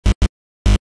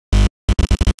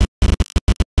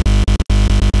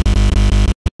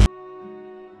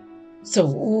So,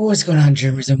 what's going on,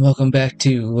 Dreamers, and welcome back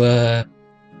to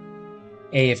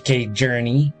AFK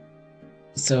Journey.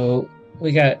 So,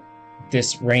 we got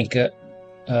this rank up,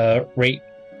 rate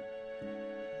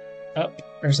up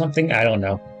or something. I don't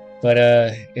know, but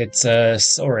it's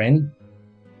Soren.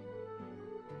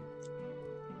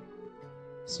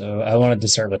 So I wanted to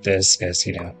start with this because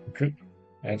recruit.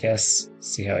 I guess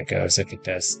see how it goes if it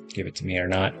does give it to me or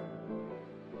not.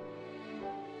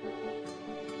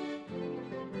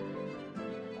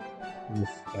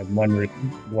 I'm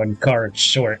one card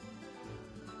short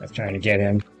of trying to get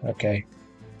him. Okay.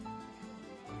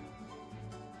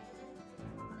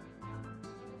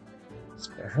 It's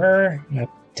for her. I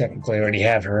technically already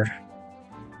have her.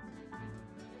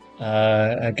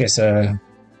 I guess an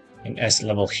S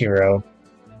level hero.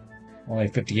 Only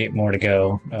 58 more to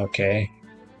go. Okay.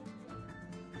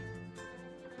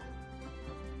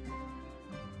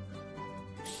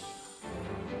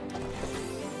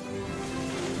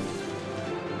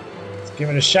 Give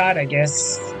it a shot, I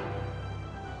guess.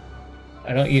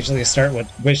 I don't usually start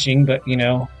with wishing, but you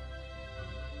know.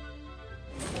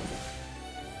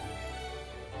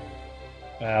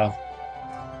 Wow.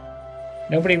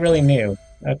 Nobody really knew.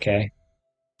 Okay.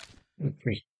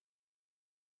 Three.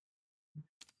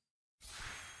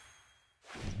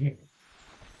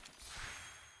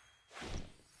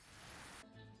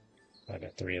 I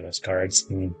got 3 of those cards.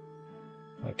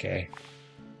 Okay.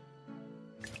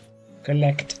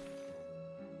 Collect.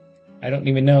 I don't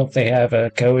even know if they have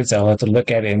codes. I'll have to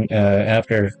look at it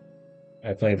after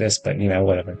I play this, but you know,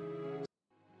 whatever.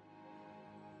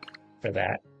 For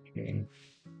that.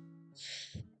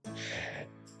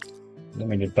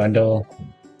 Limited bundle.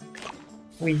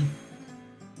 Whee.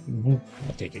 I'll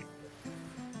take it.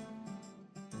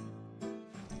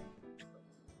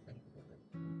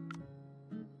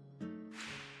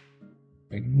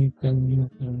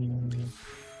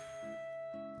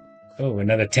 Oh,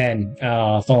 another 10.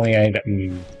 Oh, if only I...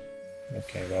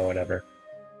 Okay, well, whatever.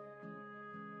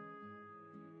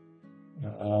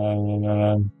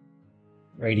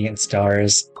 Radiant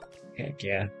Stars. Heck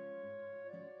yeah.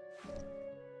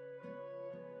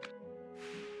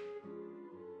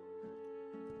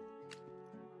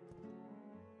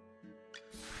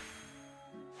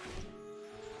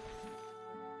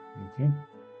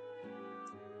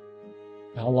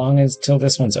 How long is till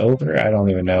this one's over? I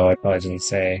don't even know. I probably didn't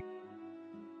say.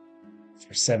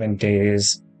 For 7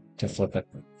 days to flip a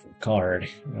card.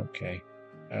 Okay.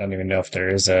 I don't even know if there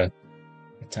is a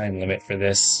time limit for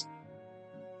this.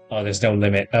 Oh, there's no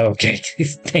limit. Oh, okay.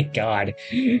 Thank God.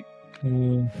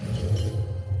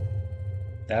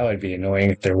 That would be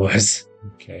annoying if there was.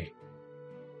 Okay.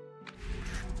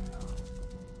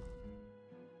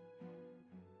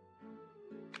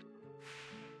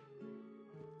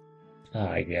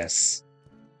 I guess.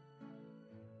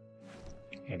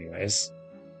 Anyways.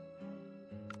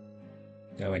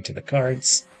 Go into the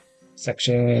cards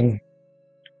section.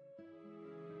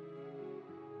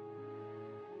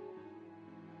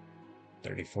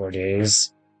 $34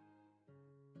 days.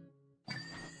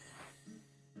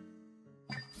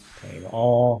 Claim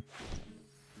all.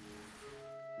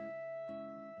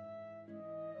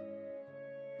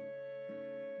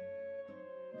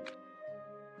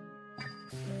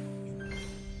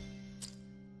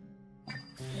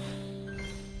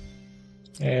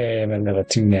 Hey, I'm at level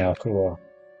 2 now. Cool.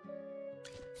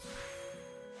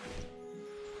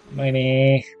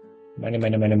 Money. Money,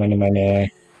 money, money, money,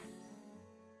 money.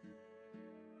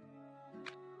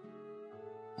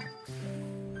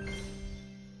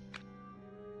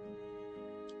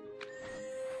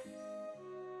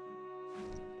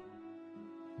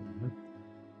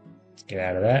 Get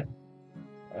out of that.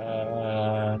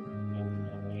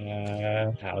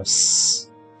 House.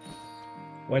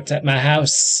 What's at my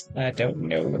house? I don't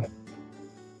know.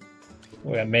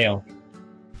 We got mail.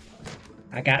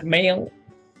 I got mail.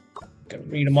 Gotta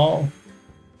read them all.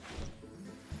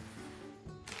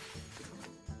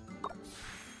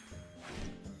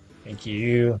 Thank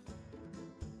you.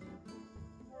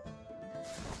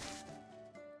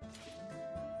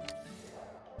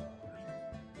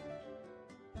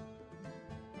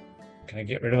 Can I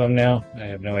get rid of them now? I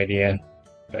have no idea,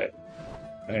 but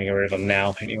I'm gonna get rid of them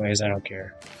now. Anyways, I don't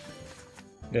care.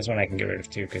 This one I can get rid of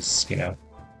too, because, you know,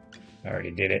 I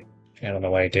already did it. I don't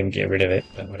know why I didn't get rid of it,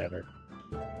 but whatever.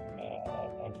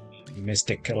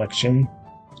 Mystic Collection.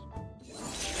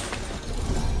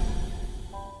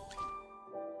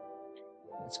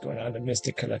 What's going on in the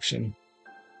Mystic Collection?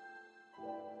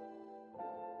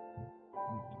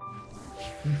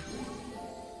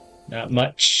 Not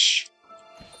much.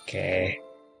 Okay.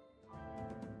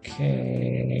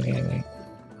 Okay.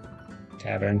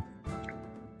 Tavern.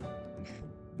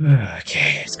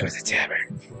 Okay, let's go to the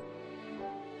tavern.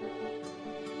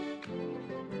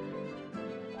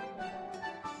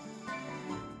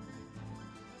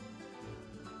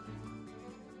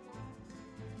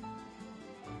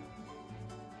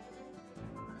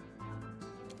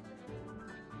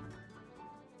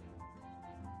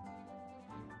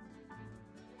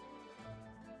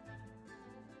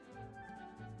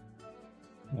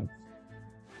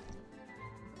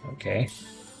 Okay.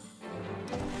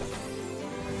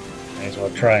 Might as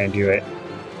well try and do it.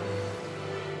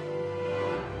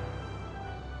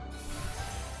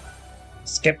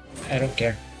 Skip. I don't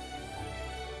care.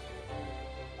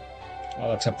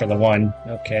 Well, except for the one.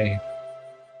 Okay.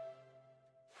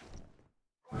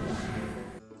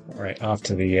 Alright, off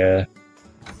to the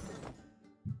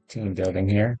team building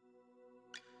here.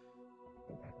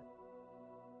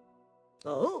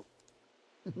 Oh,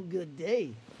 good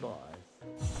day, boss.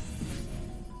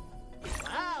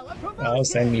 Wow, a promotion! I'll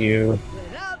send you.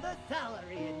 Without the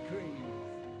salary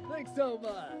increase. Thanks so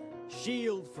much.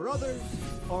 Shield for others,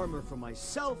 armor for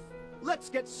myself. Let's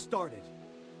get started.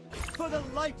 For the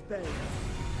light band.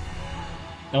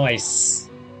 Nice.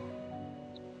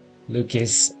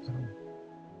 Lucas.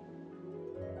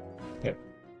 Yep.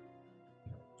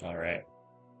 Alright.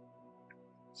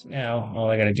 So now,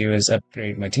 all I gotta do is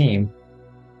upgrade my team.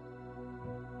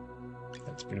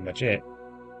 That's pretty much it.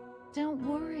 Don't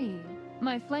worry.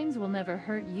 My flames will never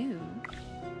hurt you.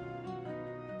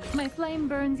 My flame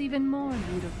burns even more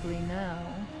beautifully now.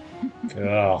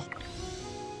 Cool.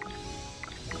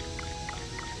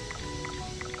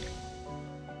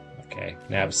 Okay,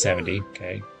 now I'm 70.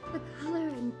 Okay. The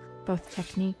coloring. Both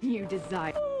technique. You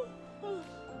desire.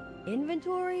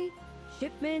 Inventory,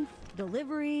 shipments,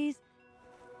 deliveries.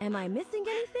 Am I missing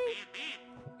anything?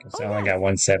 So I only got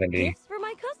 170. Gifts for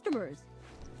my customers.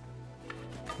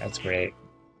 That's great.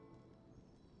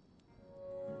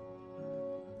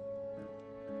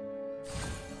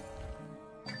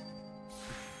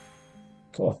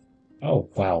 Cool. Oh,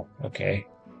 wow. Okay.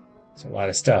 It's a lot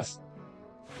of stuff.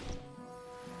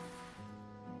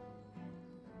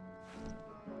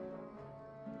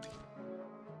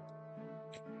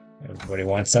 Everybody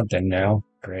wants something now.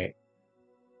 Great.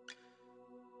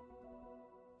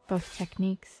 Both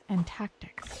techniques and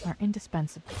tactics are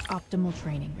indispensable. Optimal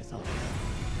training results.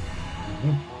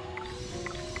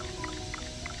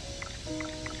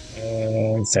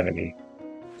 And 70.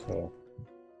 Cool.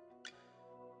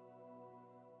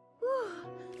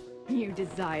 You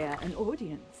desire an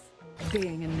audience.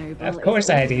 Being a noble. Of course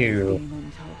I do.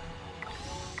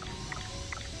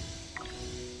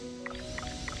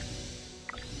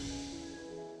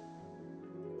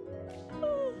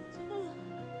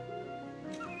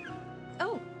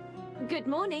 Oh, good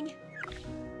morning.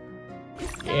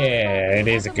 Yeah, it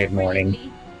is a good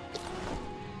morning.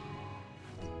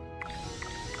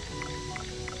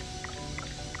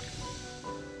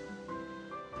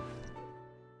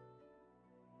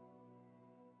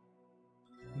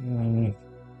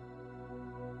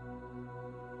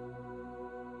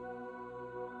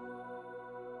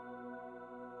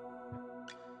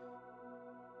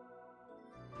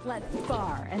 Let's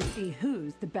spar and see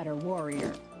who's the better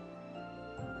warrior.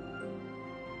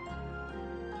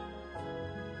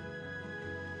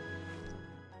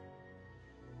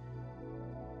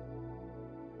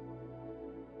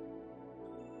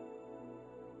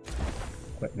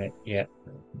 Equipment, yeah.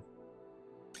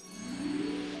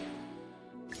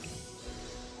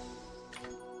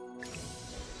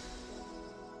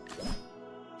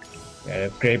 Gotta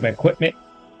upgrade my equipment.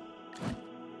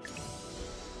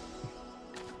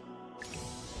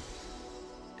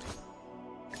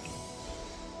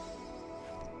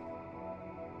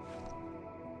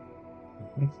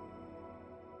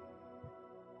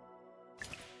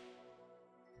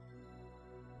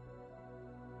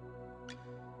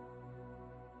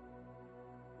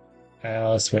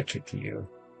 I'll switch it to you.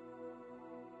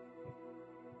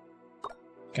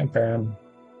 Confirm.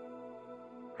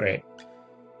 Great.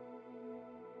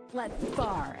 Let's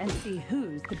spar and see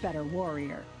who's the better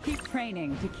warrior. Keep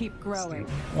training to keep growing.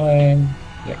 1,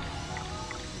 yep.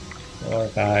 4,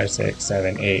 5, 6,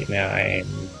 7, 8, 9,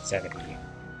 70.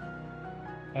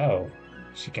 Oh,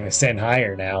 she can ascend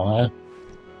higher now,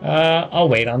 huh? I'll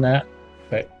wait on that.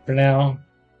 But for now,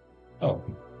 oh.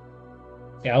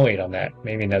 Yeah, I'll wait on that.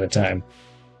 Maybe another time.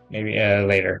 Maybe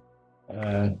later.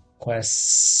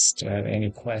 Quests. Do I have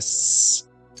any quests?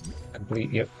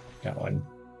 Complete. Yep, got one.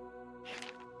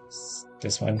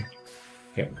 This one.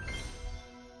 Yep.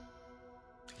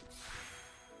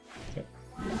 Yep.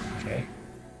 Okay.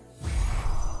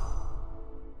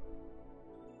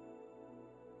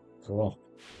 Cool.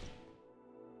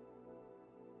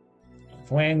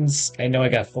 friends? I know I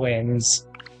got friends.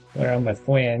 Where are my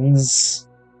friends?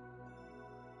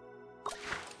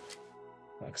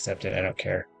 I'll accept it, I don't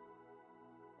care.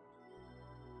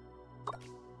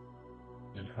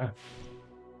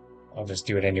 I'll just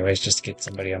do it anyways, just to get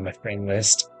somebody on my friend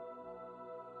list.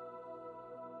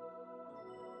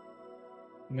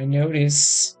 My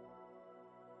notice.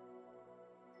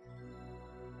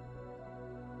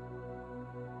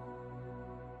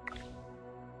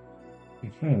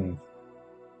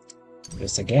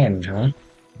 This again, huh?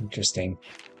 Interesting.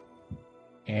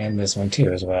 And this one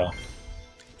too as well.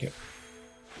 Yep.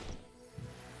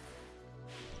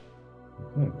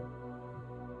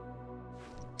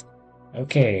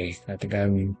 Okay, I think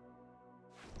I'm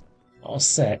all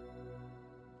set.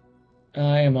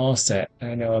 I am all set.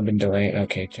 I know I've been delayed.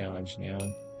 Okay, challenge now.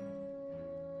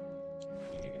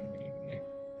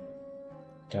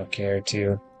 Don't care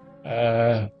to.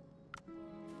 Let's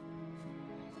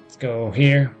go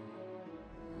here.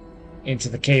 Into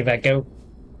the cave I go.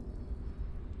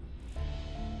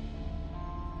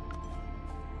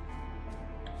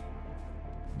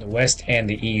 The west and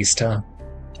the east, huh?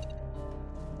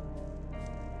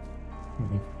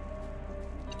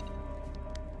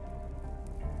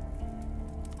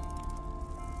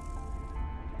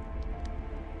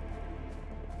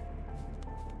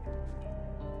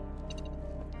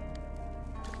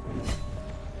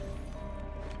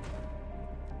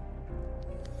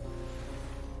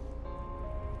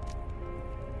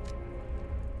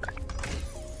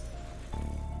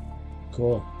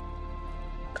 Cool.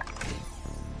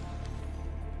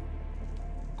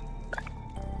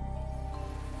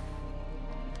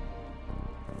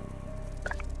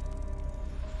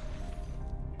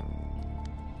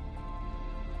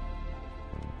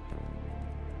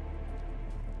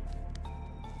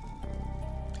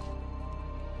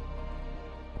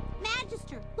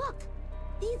 Magister, look!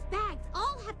 These bags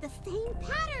all have the same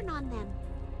pattern on them.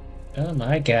 Oh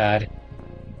my god.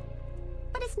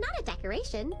 But it's not a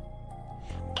decoration.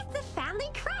 It's a family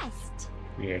crest.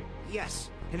 Weird. Yes,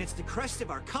 and it's the crest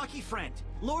of our cocky friend,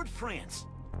 Lord Franz.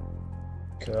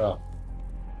 Cool.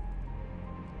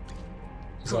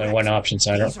 There's only Correct. one option,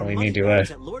 so I don't These are really money need to bags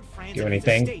that Lord Franz do and his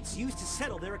anything. estates used to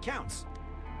settle their accounts.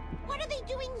 What are they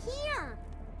doing here?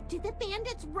 Did the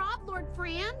bandits rob Lord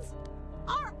Franz?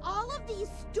 Are all of these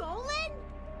stolen?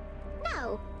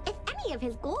 No. If any of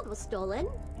his gold was stolen,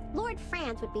 Lord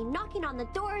Franz would be knocking on the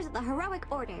doors of the Heroic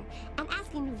Order and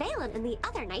asking Valen and the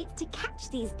other knights to catch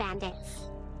these bandits.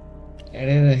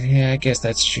 Yeah, I guess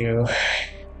that's true.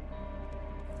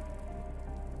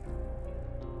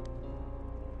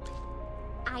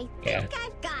 I Yeah. think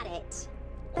I've got it.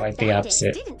 Quite the bandits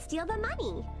opposite. didn't steal the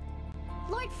money.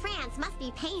 Lord Franz must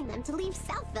be paying them to leave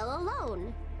Southville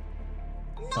alone.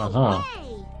 No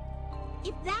way!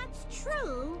 If that's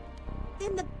true,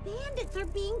 then the bandits are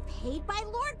being paid by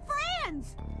Lord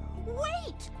Franz!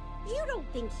 Wait! You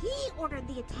don't think he ordered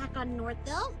the attack on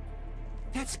Northville?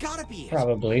 That's gotta be it.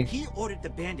 Probably. He ordered the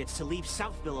bandits to leave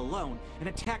Southville alone and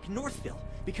attack Northville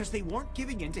because they weren't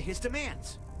giving in to his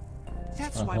demands.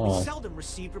 That's why we seldom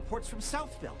receive reports from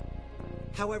Southville.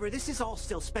 However, this is all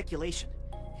still speculation.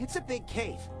 It's a big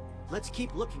cave. Let's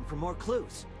keep looking for more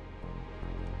clues.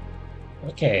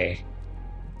 Okay.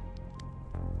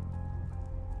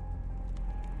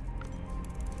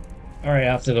 Alright,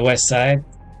 off to the west side.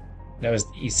 That was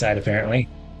the east side, apparently.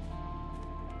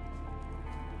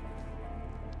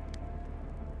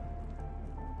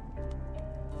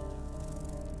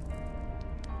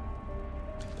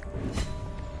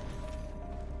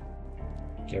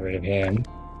 Get rid of him.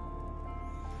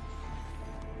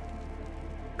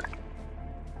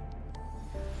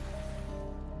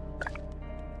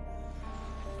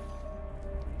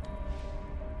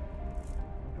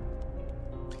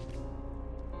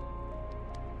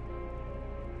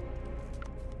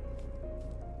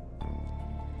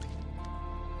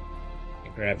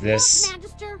 Grab this. Look,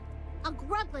 Magister, a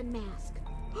Gruglin mask.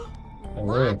 Oh,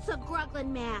 Lots of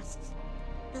Gruglin masks.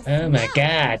 The Oh my smell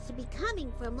god. seems to be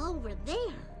coming from over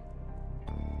there.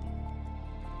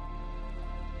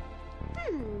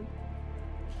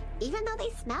 Even though they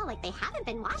smell like they haven't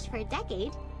been washed for a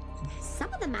decade,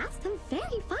 some of the masks have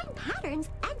very fine patterns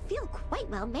and feel quite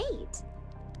well made.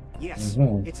 Yes,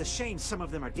 it's a shame some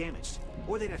of them are damaged,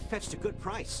 or they'd have fetched a good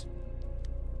price.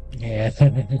 Yeah,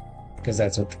 because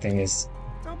that's what the thing is.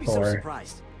 Don't be so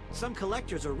surprised. Some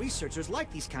collectors or researchers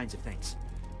like these kinds of things,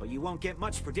 but you won't get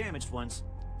much for damaged ones.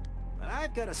 But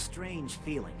I've got a strange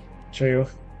feeling. True.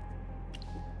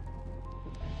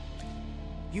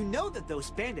 You know that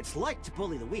those bandits like to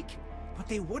bully the weak, but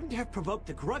they wouldn't have provoked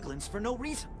the Gruglins for no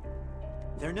reason.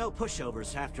 They're no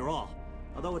pushovers, after all.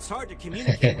 Although it's hard to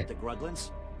communicate with the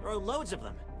Gruglins. There are loads of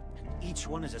them, and each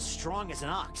one is as strong as an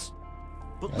ox.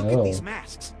 But look at these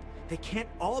masks. They can't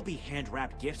all be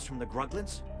hand-wrapped gifts from the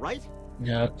Gruglins, right?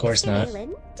 No, of course not.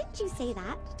 Waylon, didn't you say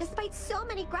that? Despite so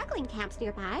many Gruglin camps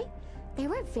nearby, there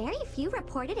were very few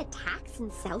reported attacks in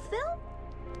Southville?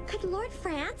 Could Lord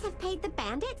France have paid the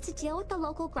bandits to deal with the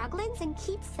local Gruglins and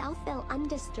keep Southville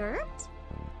undisturbed?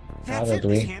 That's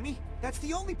Probably. it, Miss Hammy. That's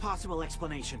the only possible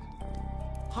explanation.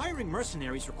 Hiring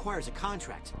mercenaries requires a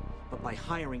contract, but by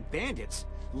hiring bandits,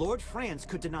 Lord Franz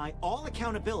could deny all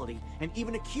accountability and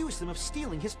even accuse them of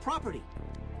stealing his property.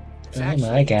 It's Oh actually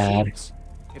my god. genius.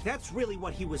 If that's really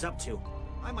what he was up to,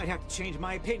 I might have to change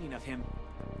my opinion of him.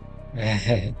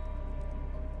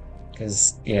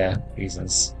 Because, yeah,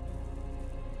 reasons.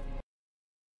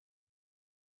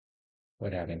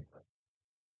 What happened?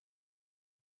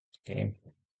 Game.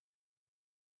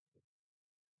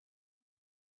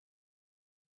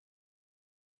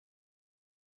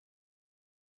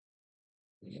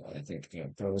 Yeah, I think the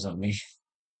game froze on me.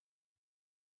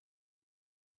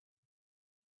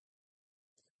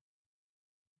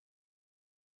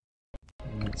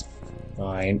 That's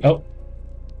fine. Oh!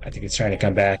 I think it's trying to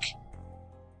come back.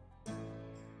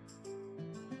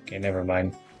 Okay, never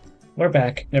mind. We're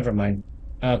back. Never mind.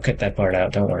 I'll cut that part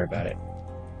out. Don't worry about it.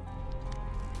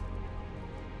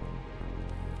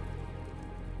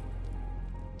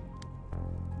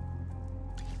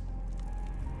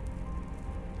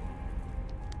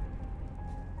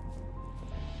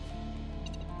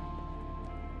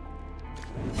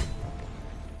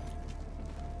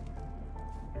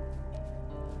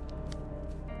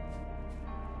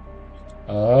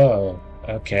 Oh,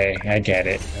 okay. I get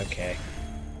it. Okay.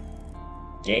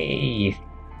 Yay!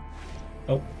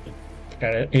 Oh,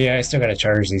 gotta, yeah, I still gotta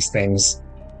charge these things.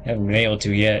 Haven't been able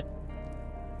to yet.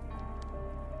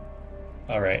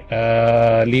 Alright,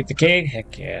 leave the cave?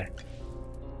 Heck yeah.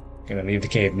 Gonna leave the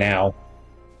cave now.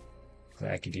 So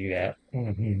I can do that.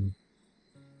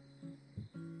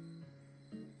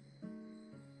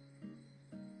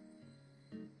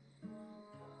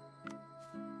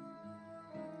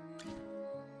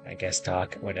 I guess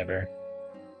talk, whatever.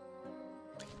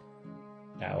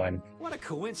 That one. What a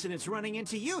coincidence running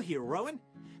into you here, Rowan.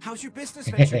 How's your business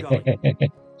venture going?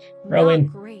 Rowan.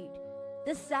 Not great.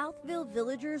 The Southville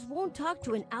villagers won't talk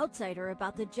to an outsider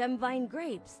about the Gemvine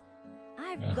grapes.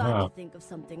 I've got to think of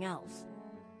something else.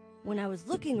 When I was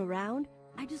looking around,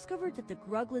 I discovered that the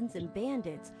Gruglins and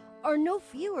bandits are no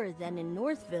fewer than in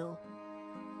Northville.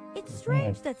 It's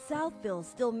strange that Southville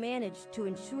still managed to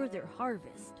ensure their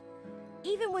harvest,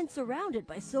 even when surrounded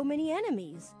by so many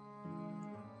enemies.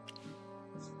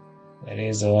 That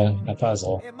is a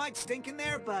puzzle. It might stink in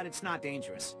there, but it's not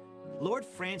dangerous. Lord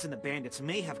Franz and the bandits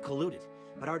may have colluded,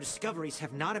 but our discoveries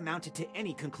have not amounted to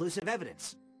any conclusive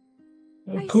evidence.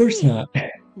 Of course not.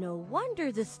 No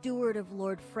wonder the steward of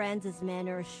Lord Franz's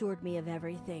manor assured me of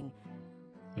everything.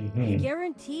 He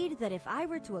guaranteed that if I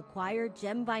were to acquire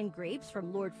Gemvine grapes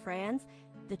from Lord Franz,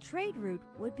 the trade route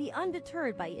would be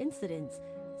undeterred by incidents,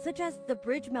 such as the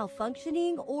bridge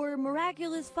malfunctioning or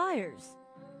miraculous fires.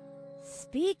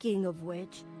 Speaking of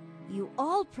which, you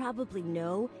all probably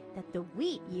know that the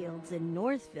wheat yields in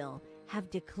Northville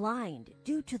have declined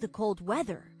due to the cold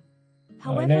weather.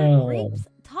 However, grapes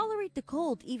tolerate the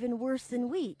cold even worse than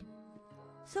wheat.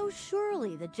 So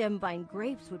surely the Gemvine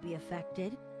grapes would be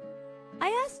affected. I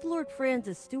asked Lord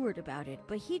Franz's steward about it,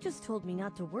 but he just told me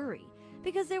not to worry,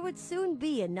 because there would soon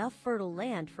be enough fertile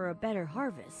land for a better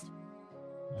harvest.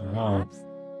 Perhaps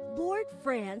Lord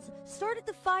Franz started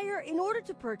the fire in order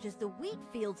to purchase the wheat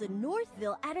fields in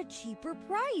Northville at a cheaper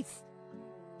price.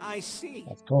 I see.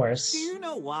 Of course. Do you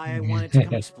know why I wanted to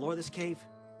come explore this cave?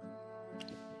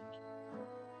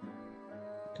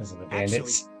 Because of the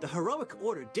bandits. Actually, the Heroic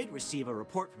Order did receive a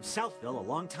report from Southville a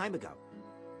long time ago.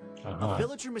 A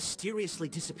villager mysteriously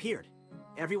disappeared.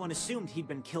 Everyone assumed he'd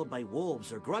been killed by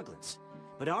wolves or Gruglins,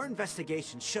 but our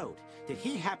investigation showed that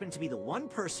he happened to be the one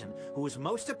person who was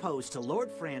most opposed to Lord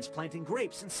Franz planting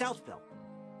grapes in Southville.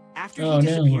 After he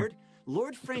disappeared,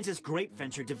 Lord Franz's grape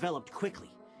venture developed quickly.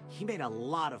 He made a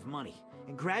lot of money,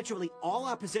 and gradually all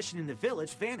opposition in the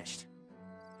village vanished.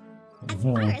 As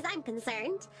far as I'm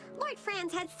concerned, Lord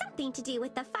Franz had something to do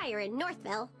with the fire in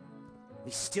Northville.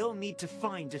 We still need to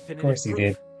find definitive Of course he proof.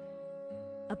 did.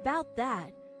 About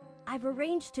that, I've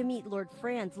arranged to meet Lord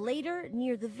Franz later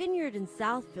near the vineyard in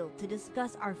Southville to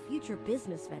discuss our future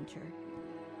business venture.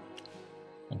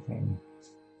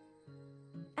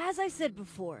 As I said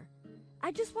before,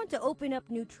 I just want to open up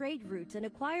new trade routes and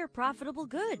acquire profitable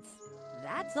goods.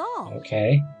 That's all.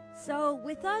 Okay. So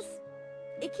with us,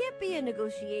 it can't be a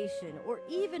negotiation or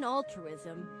even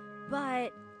altruism,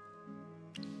 but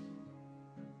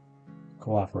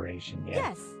Cooperation, yeah.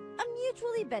 Yes, a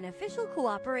mutually beneficial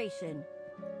cooperation.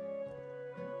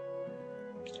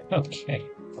 Okay.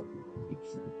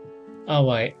 Oh,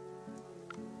 wait.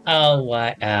 Oh,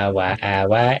 what?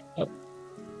 What? Oh.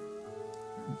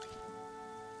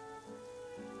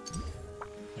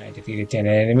 I defeated 10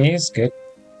 enemies. Good.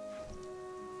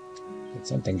 Did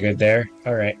something good there.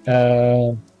 Alright.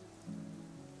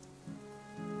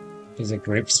 Is it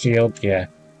Grapes Field? Yeah.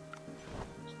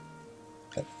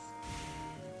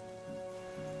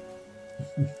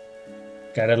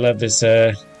 Gotta love this,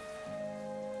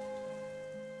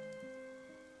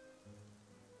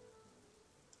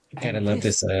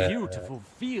 This beautiful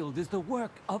field is the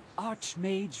work of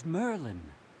Archmage Merlin.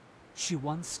 She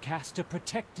once cast a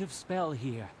protective spell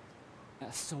here,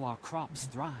 so our crops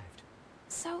thrived.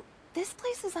 So, this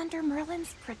place is under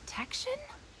Merlin's protection?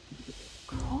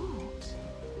 Cold.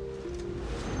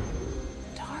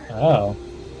 Dark. Oh.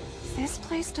 This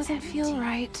place doesn't feel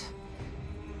right.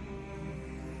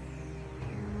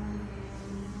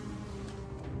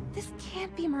 This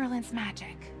can't be Merlin's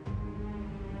magic.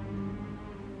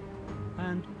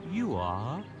 And you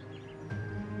are?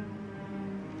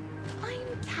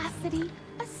 I'm Cassidy,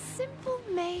 a simple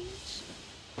mage.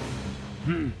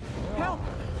 Help!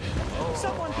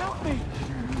 Someone help me!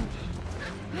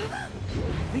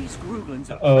 These Gruglins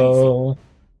are Oh.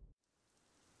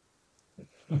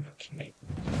 Okay.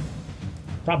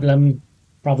 Problem.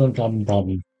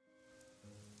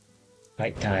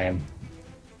 Fight time.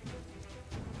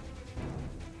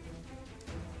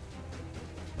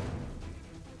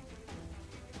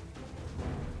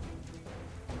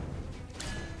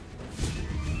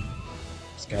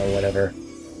 Let's go, whatever.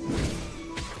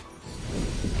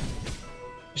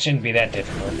 Shouldn't be that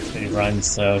difficult. It runs,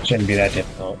 so it shouldn't be that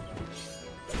difficult.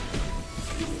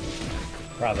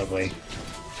 Probably.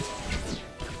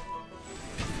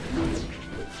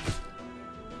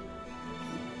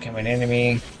 Come an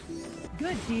enemy.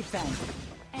 Good defense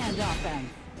and offense.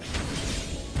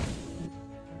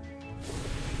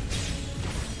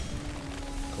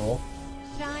 Cool.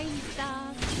 Shine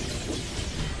stars.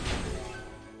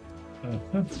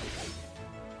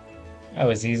 That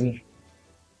was easy.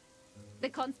 The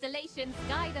constellations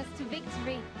guide us to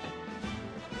victory.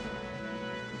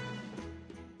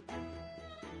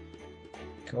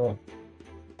 Cool.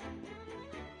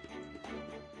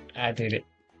 I did it.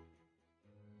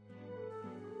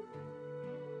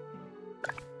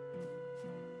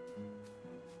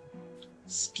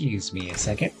 Excuse me a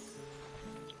second.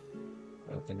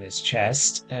 Open this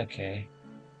chest. Okay.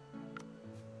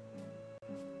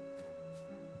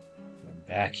 I'm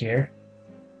back here.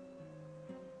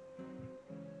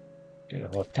 Do the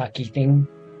whole talkie thing.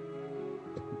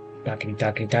 Talkie.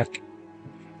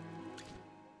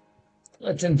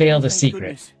 Let's unveil the Thank secret.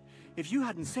 goodness. If you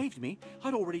hadn't saved me,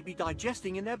 I'd already be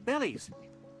digesting in their bellies.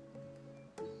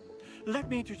 Let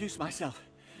me introduce myself.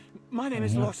 My name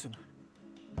is Lawson.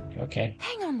 Okay.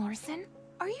 Hang on, Lawson.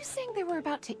 Are you saying they were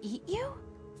about to eat you?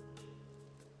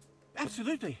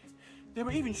 Absolutely. They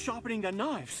were even sharpening their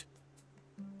knives.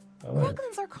 Oh,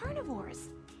 Gruglins are carnivores.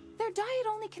 Their diet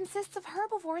only consists of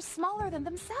herbivores smaller than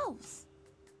themselves.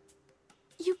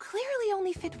 You clearly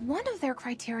only fit one of their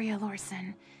criteria,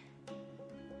 Lawson.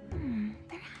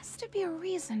 There has to be a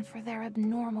reason for their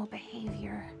abnormal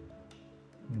behavior.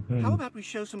 How about we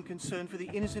show some concern for the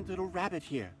innocent little rabbit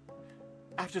here?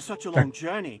 After such a long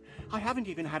journey, I haven't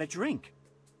even had a drink.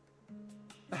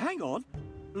 Hang on.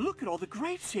 Look at all the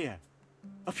grapes here.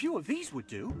 A few of these would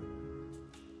do.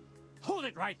 Hold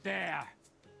it right there!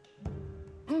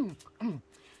 Oh,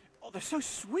 they're so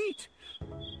sweet.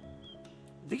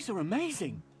 These are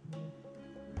amazing.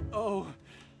 Oh,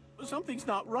 something's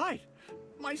not right.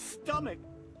 My stomach,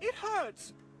 it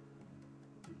hurts.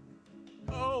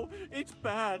 Oh, it's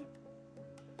bad.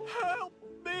 Help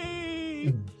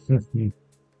me!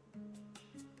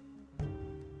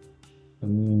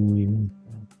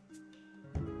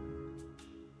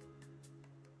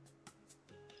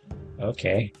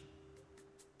 Okay.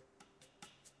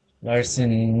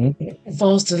 Larson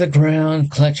falls to the ground,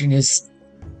 clutching his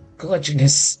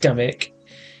stomach.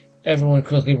 Everyone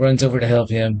quickly runs over to help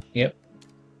him. Yep.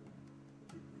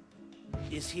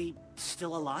 Is he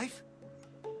still alive?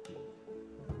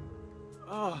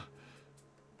 Oh,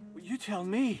 you tell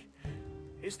me.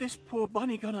 Is this poor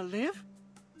bunny gonna live?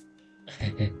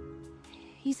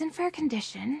 He's in fair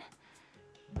condition,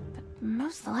 but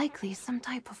most likely some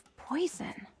type of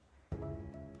poison.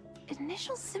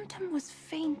 Initial symptom was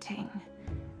fainting.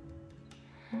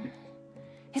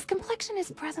 His complexion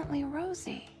is presently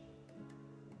rosy.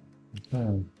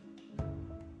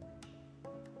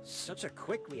 Such a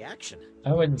quick reaction.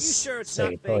 I wouldn't You sure it's say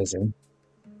not fake? poison.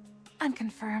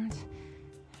 Unconfirmed.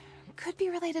 Could be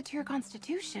related to your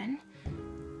constitution.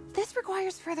 This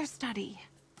requires further study.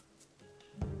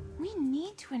 We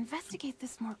need to investigate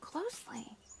this more closely.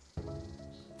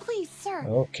 Please, sir.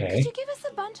 Okay. Could you give us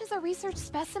a bunch as a research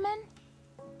specimen?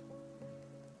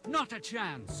 Not a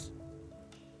chance.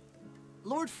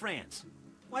 Lord Franz,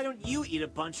 why don't you eat a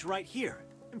bunch right here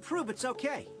and prove it's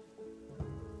okay?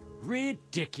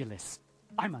 Ridiculous.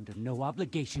 I'm under no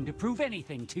obligation to prove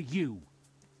anything to you.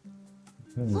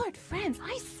 Lord Franz,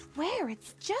 I swear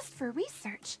it's just for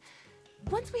research.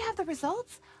 Once we have the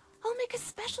results, I'll make a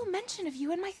special mention of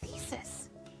you in my thesis.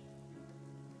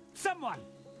 Someone,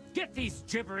 get these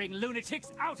gibbering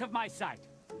lunatics out of my sight.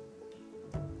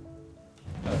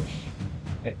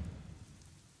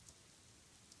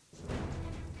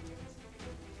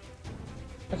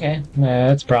 Okay,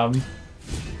 that's a problem.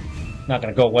 Not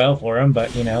gonna go well for him,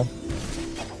 but you know.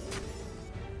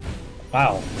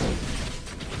 Wow.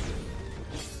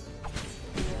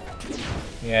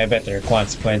 Yeah, I bet there are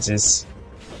consequences.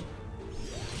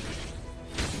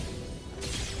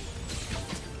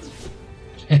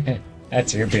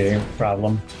 That's your big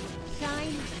problem.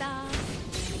 Shine star.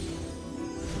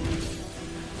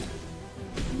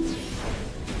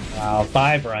 Wow,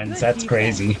 5 runs, that's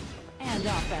crazy. And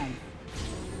offense.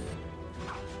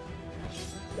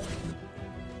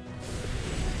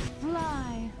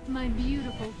 Fly, my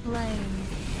beautiful flame.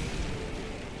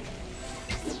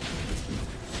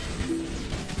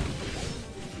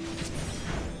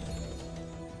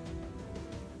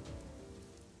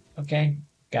 Okay,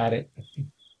 got it.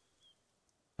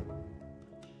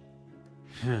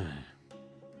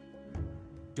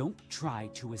 Don't try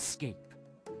to escape.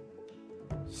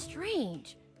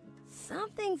 Strange.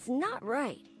 Something's not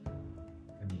right.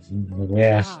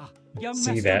 Yeah, Young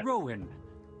see Master that. Rowan,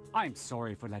 I'm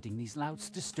sorry for letting these louts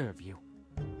disturb you.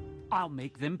 I'll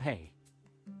make them pay.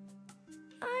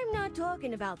 I'm not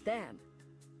talking about them.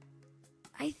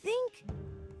 I think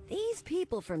these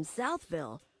people from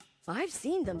Southville, I've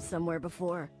seen them somewhere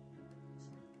before.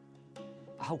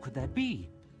 How could that be?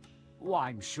 Why,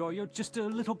 I'm sure you're just a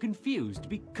little confused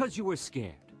because you were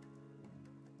scared.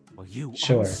 Well, you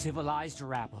Sure. uncivilized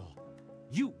rabble.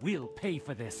 You will pay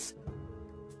for this.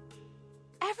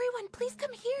 Everyone, please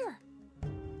come here.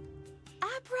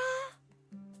 Abra,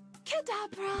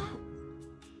 cadabra.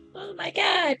 Oh my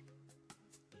god!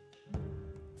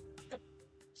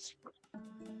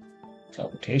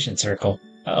 Teleportation circle.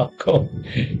 Oh, cool.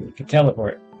 You can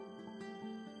teleport.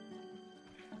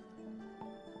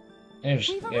 There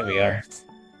we are.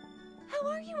 How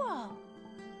are you all?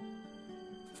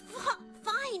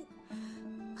 Fine.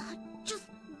 Just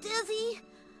dizzy.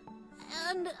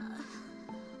 And...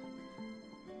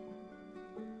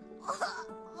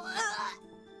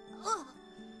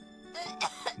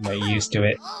 Not used to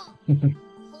it. Ew!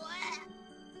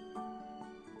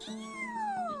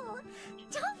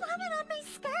 Don't vomit on my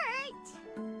skirt!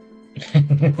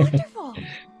 Wonderful.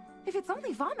 If it's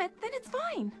only vomit, then it's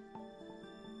fine.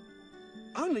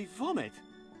 Only vomit?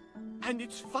 And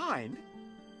it's fine?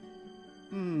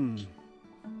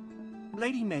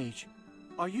 Lady Mage,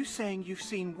 are you saying you've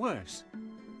seen worse?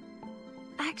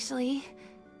 Actually,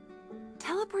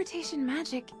 teleportation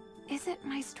magic isn't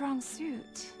my strong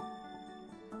suit.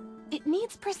 It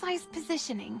needs precise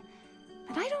positioning,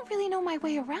 but I don't really know my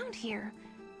way around here,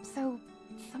 so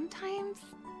sometimes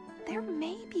there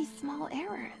may be small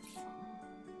errors.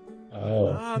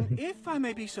 Oh. If I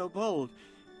may be so bold,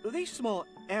 these small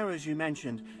errors you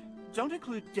mentioned don't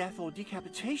include death or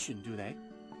decapitation, do they?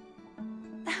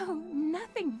 Oh,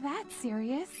 nothing that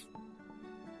serious.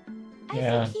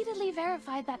 Yeah. I've repeatedly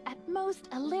verified that at most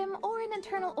a limb or an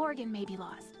internal organ may be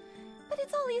lost, but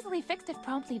it's all easily fixed if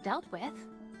promptly dealt with.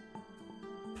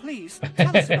 Please,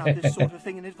 tell us about this sort of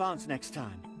thing in advance next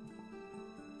time.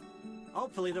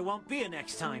 Hopefully there won't be a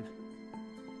next time.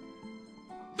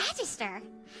 Magister,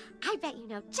 I bet you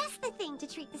know just the thing to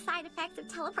treat the side effects of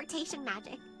teleportation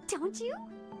magic, don't you?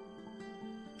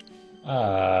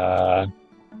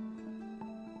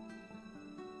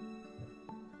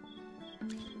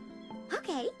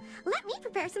 Okay, let me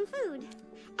prepare some food.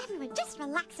 Everyone just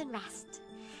relax and rest.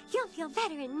 You'll feel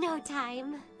better in no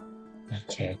time.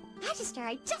 Okay. Magister,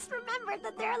 I just remembered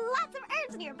that there are lots of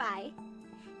herbs nearby.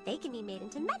 They can be made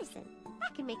into medicine.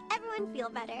 That can make everyone feel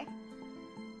better.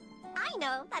 I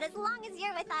know that as long as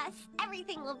you're with us,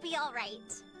 everything will be all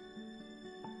right.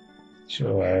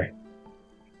 Sure.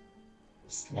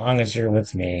 As long as you're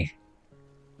with me.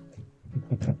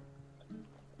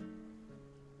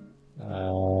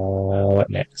 What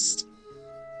next?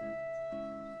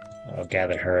 Oh,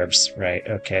 gather herbs. Right,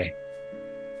 okay.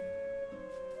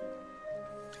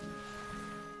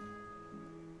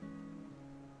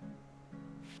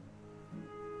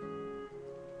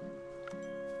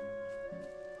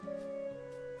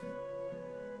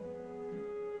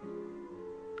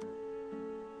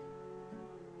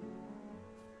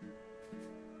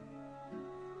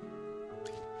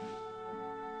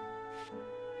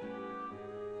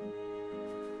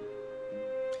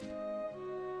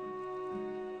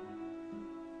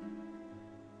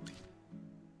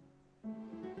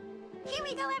 Here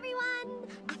we go, everyone!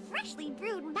 A freshly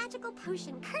brewed magical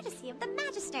potion courtesy of the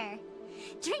Magister.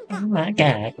 Drink up. Oh my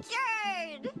god.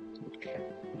 Cured!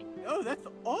 Oh, that's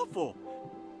awful!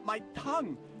 My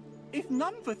tongue is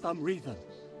numb for some reason.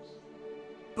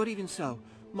 But even so,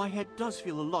 my head does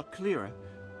feel a lot clearer.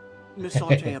 Miss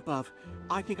Ajay above,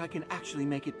 I think I can actually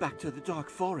make it back to the Dark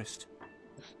Forest.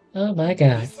 Oh my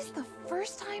god. This is the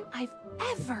first time I've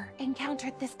ever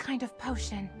encountered this kind of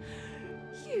potion.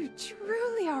 You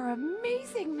truly are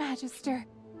amazing, Magister.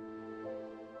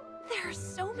 There are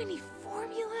so many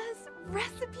formulas,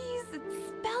 recipes, and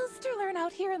spells to learn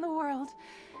out here in the world.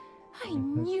 I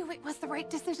knew it was the right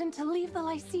decision to leave the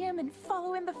Lyceum and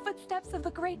follow in the footsteps of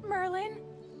the great Merlin.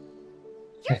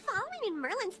 You're following in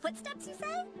Merlin's footsteps, you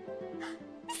say?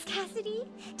 Miss Cassidy,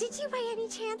 did you by any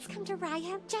chance come to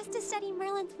Ryham just to study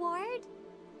Merlin's ward?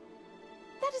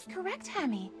 That is correct,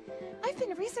 Hammy. I've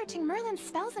been researching Merlin's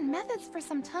spells and methods for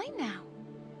some time now.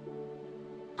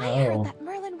 I heard that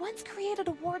Merlin once created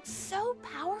a ward so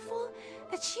powerful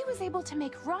that she was able to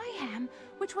make Ryham,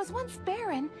 which was once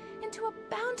barren, into a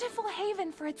bountiful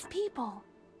haven for its people.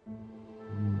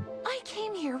 I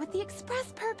came here with the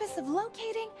express purpose of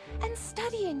locating and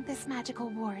studying this magical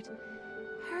ward.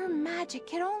 Her magic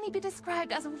can only be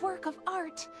described as a work of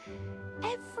art.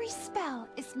 Every spell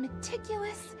is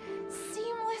meticulous,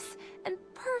 seamless, and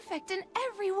perfect in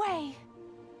every way.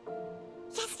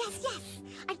 Yes, yes, yes!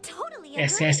 I totally agree!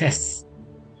 Yes, yes, yes.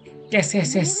 Yes,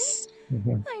 yes, yes.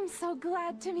 Really? I'm so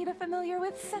glad to meet a familiar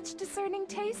with such discerning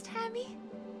taste, Hammy.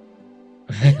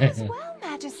 You as well,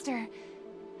 Magister.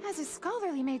 As a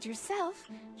scholarly mage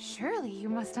yourself, surely you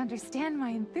must understand my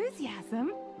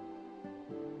enthusiasm.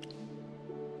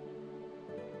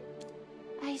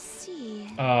 I see.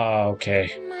 Oh,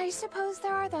 okay. I suppose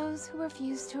there are those who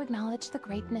refuse to acknowledge the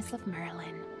greatness of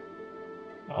Merlin.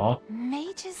 Oh.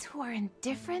 Mages who are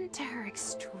indifferent to her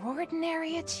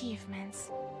extraordinary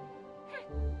achievements.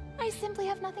 I simply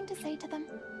have nothing to say to them.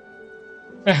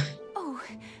 Oh,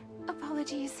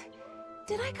 apologies.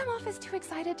 Did I come off as too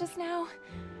excited just now?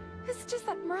 It's just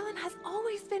that Merlin has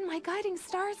always been my guiding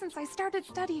star since I started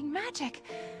studying magic.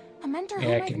 A mentor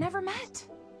whom I've never met.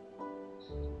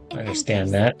 I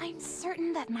understand that. I'm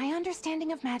certain that my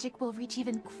understanding of magic will reach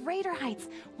even greater heights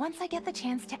once I get the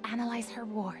chance to analyze her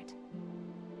ward.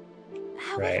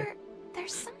 However,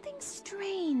 there's something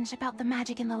strange about the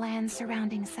magic in the lands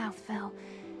surrounding Southville.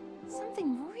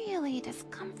 Something really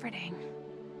discomforting.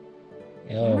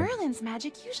 Oh. Merlin's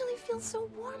magic usually feels so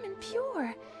warm and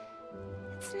pure.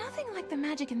 It's nothing like the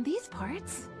magic in these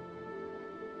parts.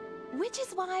 Which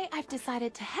is why I've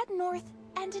decided to head north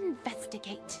and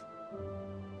investigate.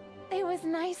 It was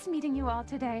nice meeting you all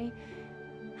today.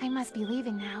 I must be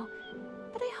leaving now,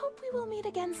 but I hope we will meet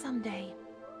again someday.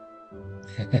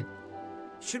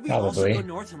 Should we also go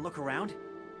north and look around?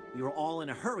 We were all in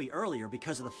a hurry earlier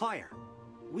because of the fire.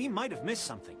 We might have missed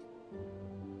something.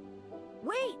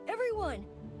 Wait, everyone!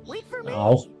 Wait for me!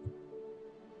 Oh.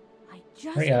 I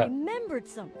just remembered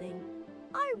something.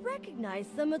 I recognize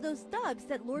some of those thugs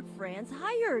that Lord Franz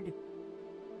hired.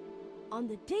 On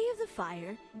the day of the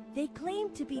fire, they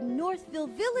claimed to be Northville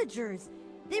villagers.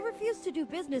 They refused to do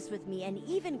business with me and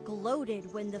even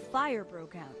gloated when the fire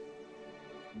broke out.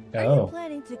 Are you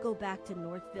planning to go back to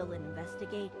Northville and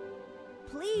investigate?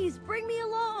 Please, bring me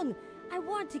along! I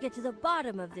want to get to the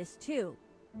bottom of this, too.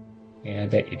 Yeah, I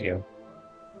bet you do.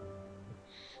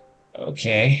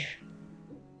 Okay.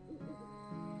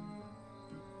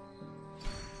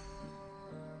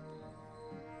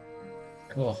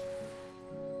 Cool.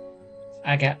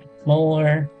 I got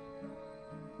more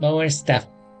stuff.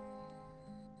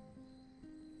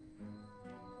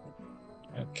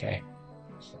 Okay.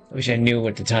 I wish I knew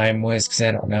what the time was, because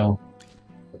I don't know.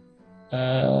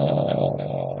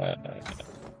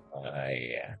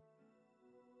 Yeah.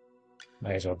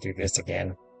 Might as well do this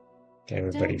again. Get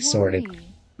everybody sorted.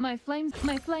 My flame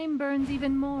burns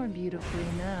even more beautifully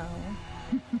now.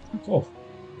 Cool.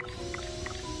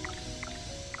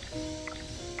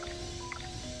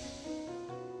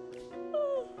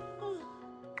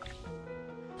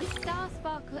 The stars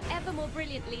sparkle ever more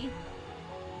brilliantly.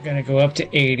 I'm gonna go up to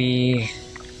 80.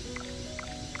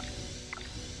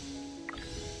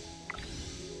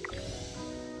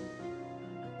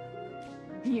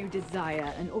 You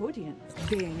desire an audience.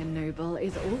 Being a noble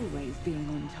is always being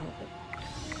on top.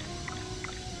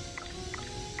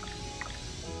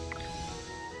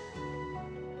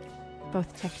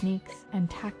 Both techniques and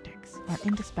tactics are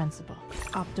indispensable to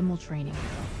optimal training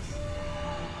results.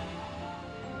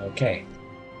 Okay.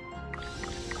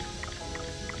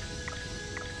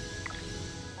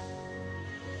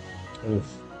 Oof.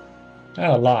 Not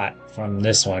a lot from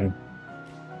this one.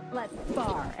 Let's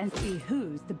spar and see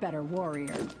who's the better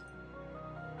warrior.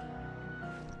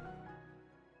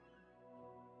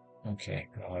 Okay,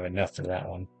 I don't have enough for that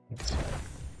one.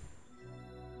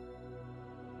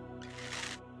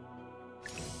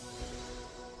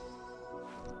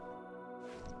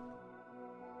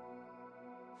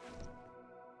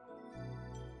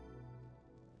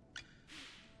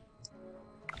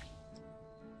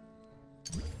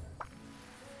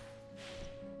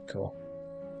 Cool.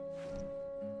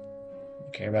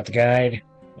 Don't care about the guide.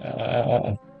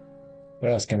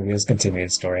 What else can we do? Let's continue the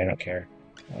story. I don't care.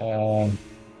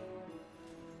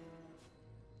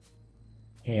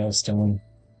 Hailstone.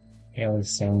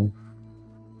 Hailstone.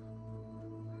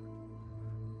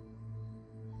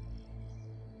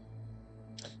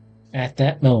 At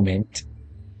that moment,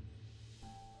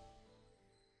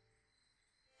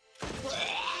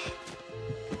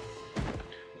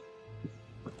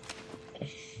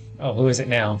 oh, who is it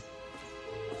now?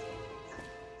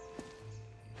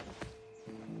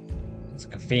 It's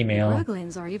like a female.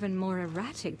 Ruglins are even more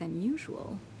erratic than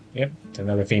usual. Yep, it's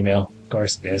another female. Of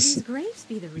course it is. These graves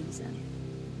be the reason.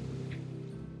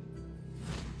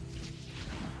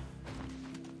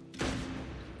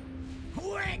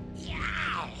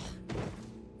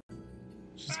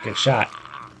 She's a good shot.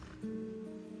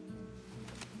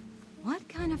 What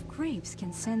kind of grapes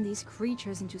can send these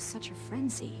creatures into such a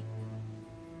frenzy?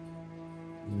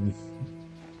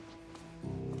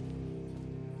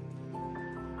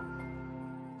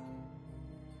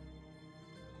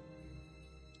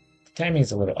 The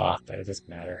timing's a little off, but it doesn't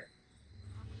matter.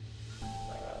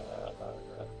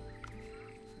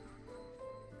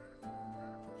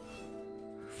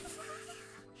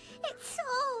 It's so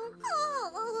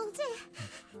cold.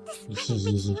 This weather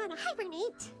makes me want to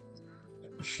hibernate.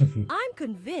 I'm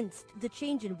convinced the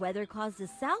change in weather caused the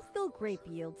Southville grape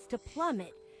yields to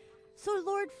plummet. So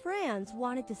Lord Franz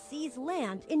wanted to seize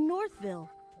land in Northville.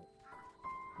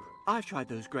 I've tried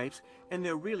those grapes, and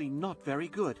they're really not very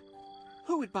good.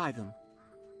 Who would buy them?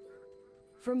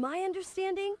 From my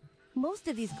understanding, most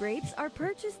of these grapes are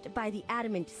purchased by the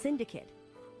Adamant Syndicate.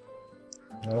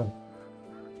 Oh.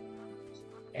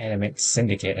 Adamant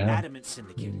Syndicate, huh? Adamant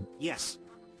Syndicate, yes.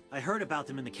 I heard about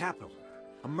them in the capital.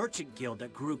 A merchant guild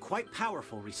that grew quite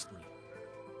powerful recently.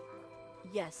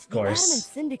 Yes, the Adamant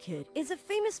Syndicate is a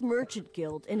famous merchant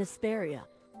guild in Asperia.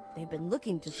 They've been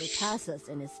looking to surpass us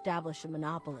and establish a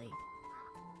monopoly.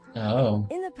 Oh.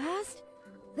 In the past,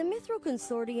 the Mithril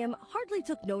Consortium hardly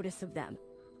took notice of them.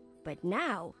 But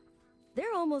now,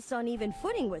 they're almost on even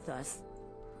footing with us.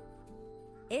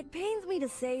 It pains me to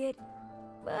say it,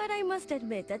 but I must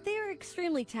admit that they are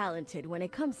extremely talented when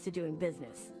it comes to doing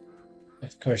business.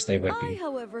 Of course they would I, be.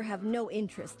 however, have no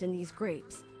interest in these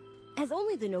grapes, as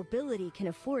only the nobility can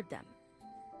afford them.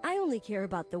 I only care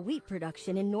about the wheat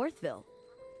production in Northville.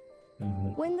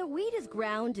 When the wheat is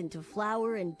ground into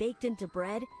flour and baked into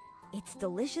bread, its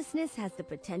deliciousness has the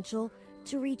potential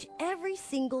to reach every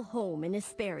single home in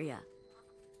Asperia.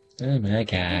 Oh my And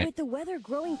god. with the weather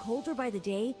growing colder by the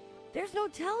day, there's no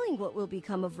telling what will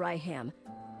become of Ryham.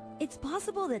 It's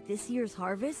possible that this year's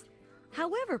harvest,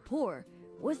 however poor,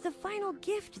 was the final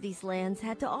gift these lands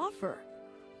had to offer.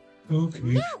 Okay.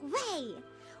 No way!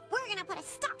 We're gonna put a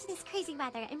stop to this crazy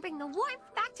weather and bring the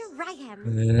warmth back to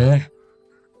Ryham.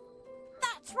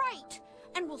 That's right!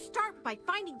 And we'll start by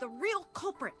finding the real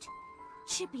culprit.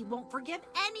 Chippy won't forgive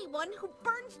anyone who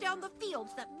burns down the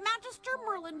fields that Magister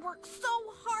Merlin worked so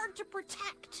hard to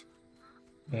protect.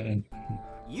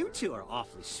 You two are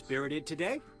awfully spirited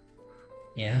today.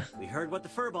 Yeah. We heard what the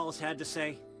furballs had to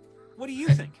say. What do you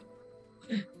think?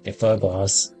 The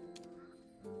furballs.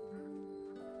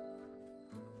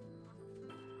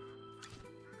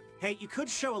 Hey, you could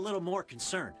show a little more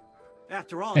concern.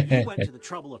 After all, you went to the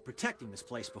trouble of protecting this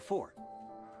place before.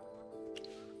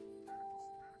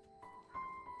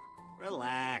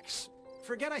 Relax.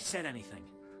 Forget I said anything.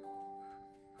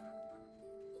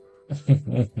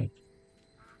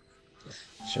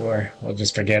 Sure, we'll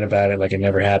just forget about it like it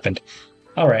never happened.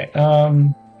 Alright,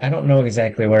 I don't know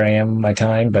exactly where I am in my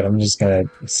time, but I'm just gonna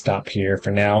stop here for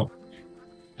now.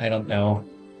 I don't know.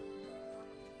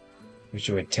 Wish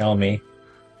you would tell me.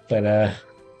 But,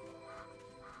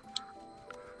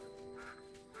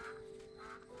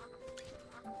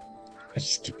 let's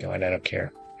just keep going, I don't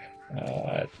care.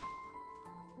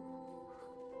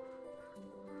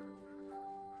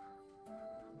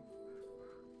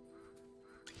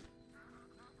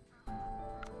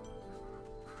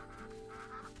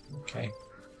 Okay.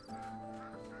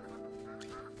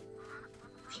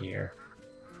 Here.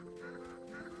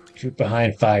 Shoot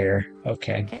behind fire.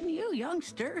 Okay. Can you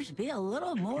youngsters be a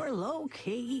little more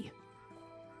low-key?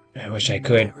 I wish I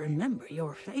could. I remember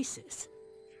your faces.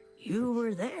 You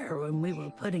were there when we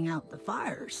were putting out the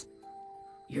fires.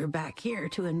 You're back here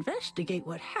to investigate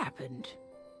what happened,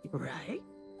 right?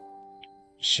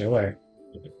 Sure.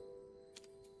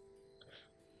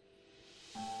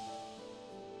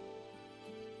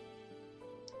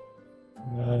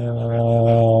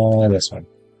 This one.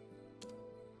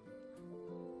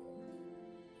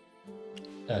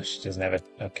 Oh, she doesn't have it.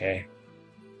 Okay.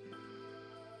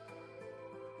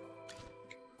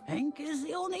 Hank is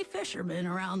the only fisherman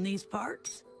around these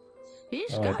parts.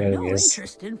 He's Oh, got there no he is.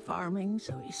 interest in farming,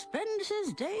 so he spends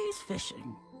his days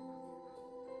fishing.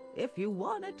 If you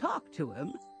want to talk to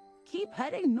him, keep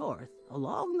heading north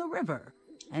along the river,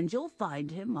 and you'll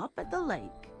find him up at the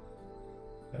lake.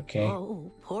 Okay.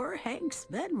 Oh, poor Hank's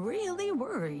been really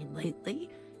worried lately,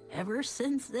 ever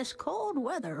since this cold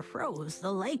weather froze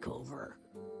the lake over.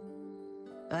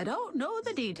 I don't know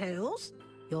the details.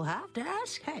 You'll have to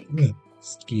ask Hank.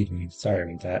 Excuse me. Sorry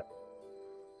about that.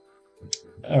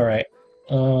 Alright.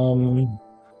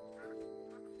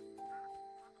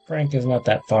 Frank is not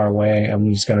that far away.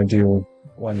 I'm just gonna do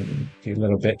few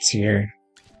little bits here.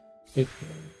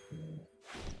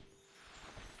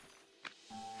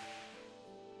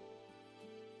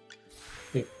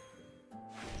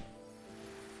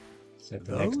 So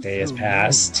the next day has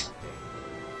passed.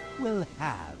 Will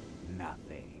have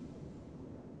nothing.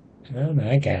 Oh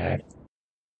my god.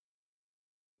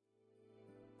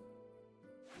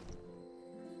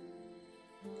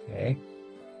 Okay.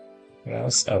 What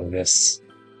else? Oh, this.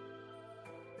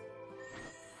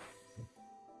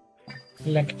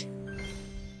 Collect.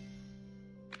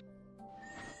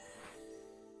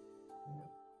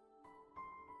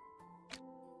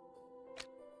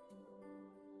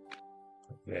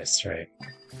 This, right.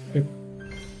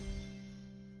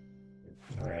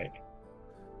 Alright.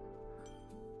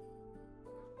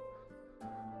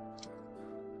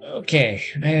 Okay,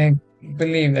 I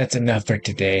believe that's enough for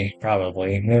today,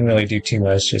 probably. I didn't really do too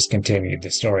much, just continue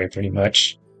the story pretty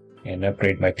much, and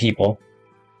upgrade my people.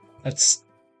 That's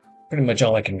pretty much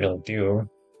all I can really do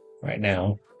right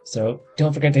now. So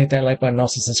don't forget to hit that like button and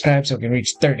also subscribe so we can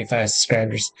reach 35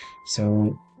 subscribers.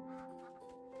 So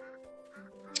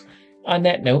on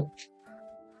that note,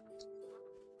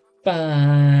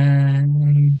 bye.